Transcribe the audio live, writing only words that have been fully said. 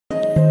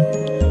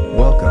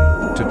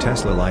to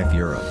Tesla Life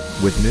Europe,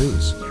 with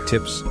news,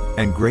 tips,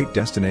 and great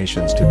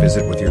destinations to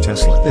visit with your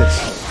Tesla.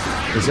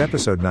 This is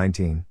episode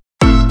 19.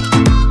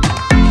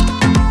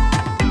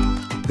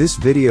 This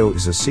video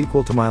is a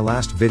sequel to my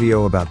last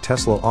video about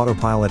Tesla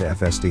Autopilot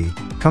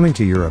FSD, coming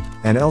to Europe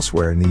and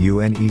elsewhere in the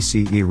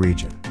UNECE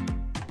region.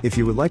 If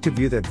you would like to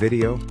view that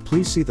video,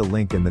 please see the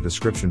link in the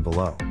description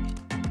below.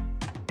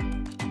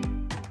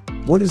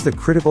 What is the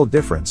critical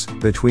difference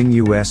between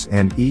US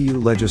and EU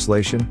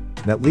legislation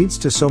that leads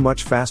to so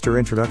much faster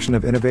introduction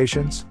of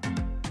innovations?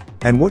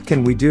 And what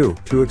can we do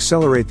to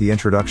accelerate the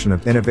introduction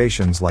of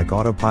innovations like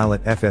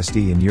Autopilot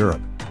FSD in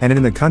Europe and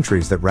in the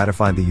countries that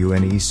ratified the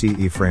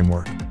UNECE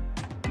framework?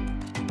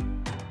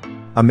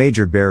 A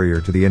major barrier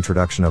to the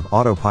introduction of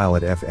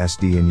Autopilot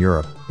FSD in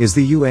Europe is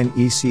the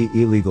UNECE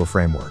legal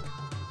framework.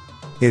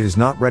 It is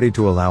not ready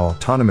to allow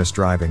autonomous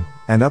driving,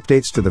 and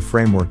updates to the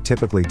framework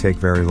typically take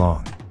very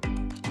long.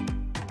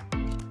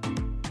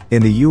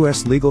 In the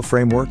US legal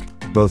framework,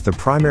 both the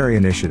primary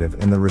initiative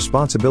and the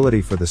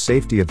responsibility for the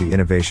safety of the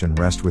innovation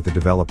rest with the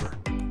developer.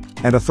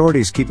 And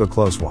authorities keep a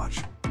close watch.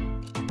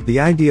 The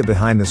idea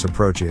behind this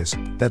approach is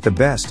that the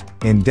best,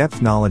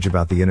 in-depth knowledge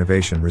about the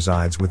innovation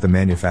resides with the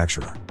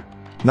manufacturer,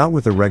 not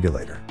with the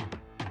regulator.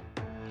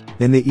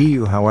 In the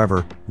EU,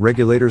 however,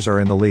 regulators are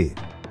in the lead.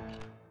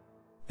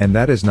 And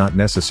that is not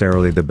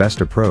necessarily the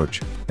best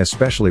approach,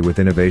 especially with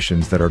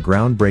innovations that are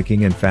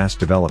groundbreaking and fast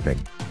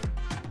developing.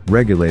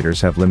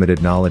 Regulators have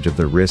limited knowledge of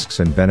the risks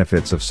and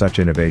benefits of such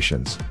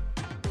innovations.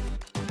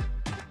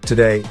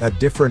 Today, a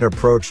different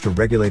approach to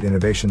regulate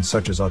innovations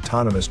such as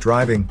autonomous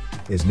driving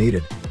is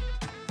needed.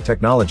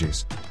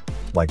 Technologies,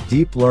 like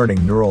deep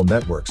learning neural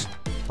networks,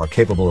 are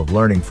capable of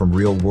learning from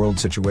real-world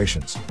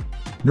situations.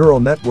 Neural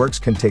networks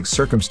can take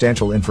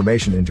circumstantial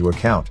information into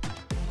account.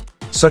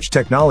 Such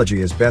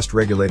technology is best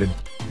regulated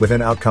with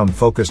an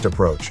outcome-focused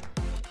approach,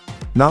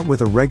 not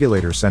with a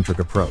regulator-centric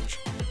approach.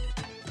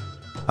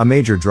 A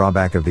major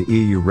drawback of the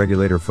EU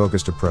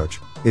regulator-focused approach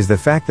is the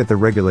fact that the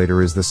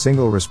regulator is the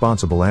single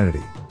responsible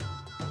entity.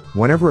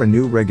 Whenever a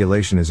new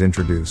regulation is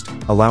introduced,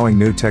 allowing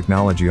new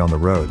technology on the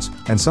roads,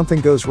 and something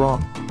goes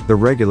wrong, the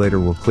regulator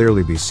will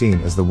clearly be seen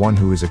as the one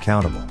who is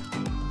accountable.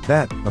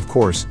 That, of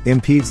course,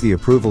 impedes the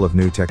approval of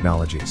new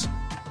technologies.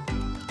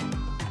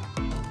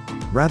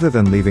 Rather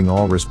than leaving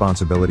all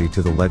responsibility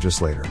to the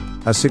legislator,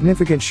 a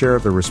significant share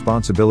of the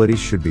responsibility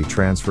should be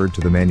transferred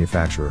to the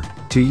manufacturer,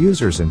 to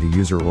users and to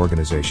user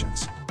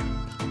organizations.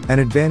 An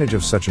advantage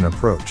of such an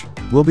approach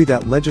will be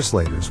that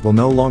legislators will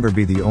no longer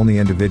be the only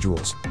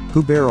individuals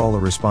who bear all the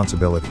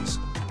responsibilities.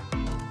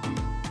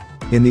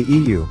 In the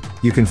EU,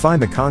 you can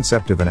find the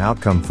concept of an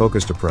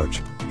outcome-focused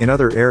approach in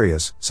other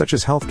areas, such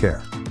as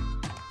healthcare.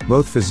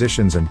 Both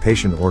physicians and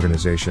patient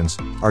organizations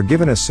are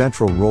given a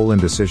central role in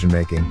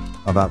decision-making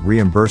about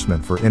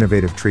reimbursement for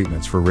innovative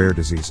treatments for rare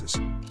diseases.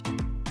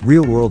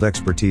 Real-world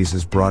expertise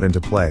is brought into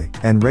play,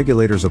 and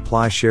regulators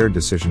apply shared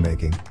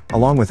decision-making,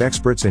 along with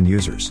experts and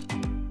users.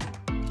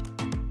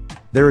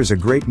 There is a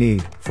great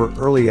need for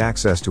early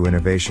access to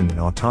innovation in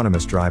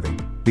autonomous driving,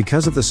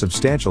 because of the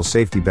substantial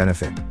safety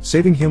benefit,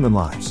 saving human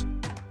lives.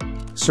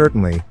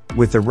 Certainly,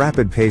 with the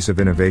rapid pace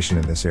of innovation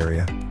in this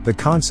area, the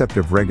concept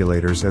of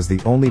regulators as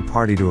the only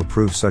party to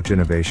approve such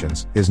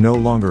innovations is no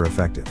longer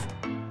effective.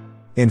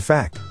 In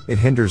fact, it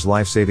hinders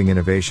life-saving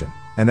innovation,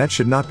 and that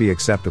should not be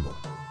acceptable.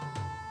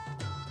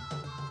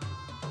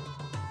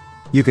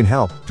 You can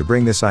help to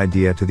bring this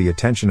idea to the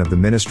attention of the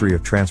Ministry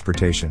of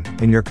Transportation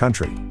in your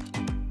country.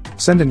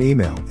 Send an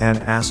email and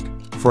ask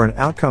for an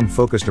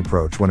outcome-focused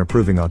approach when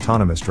approving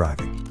autonomous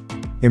driving.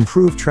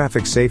 Improved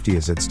traffic safety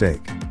is at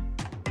stake.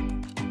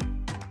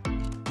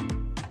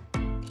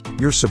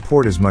 Your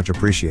support is much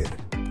appreciated.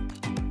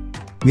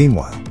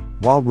 Meanwhile,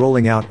 while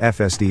rolling out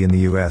FSD in the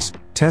US,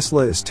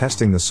 Tesla is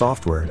testing the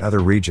software in other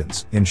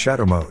regions in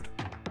shadow mode.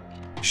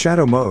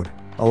 Shadow mode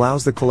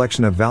allows the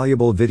collection of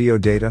valuable video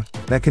data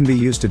that can be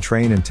used to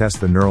train and test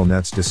the neural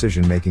net's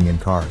decision-making in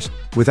cars,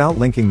 without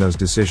linking those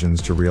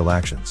decisions to real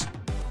actions.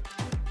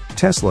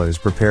 Tesla is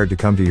prepared to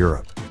come to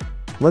Europe.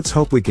 Let's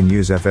hope we can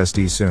use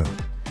FSD soon.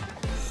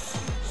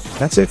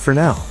 That's it for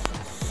now.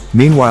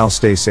 Meanwhile,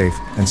 stay safe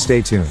and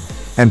stay tuned.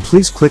 And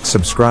please click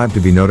subscribe to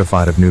be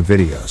notified of new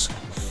videos.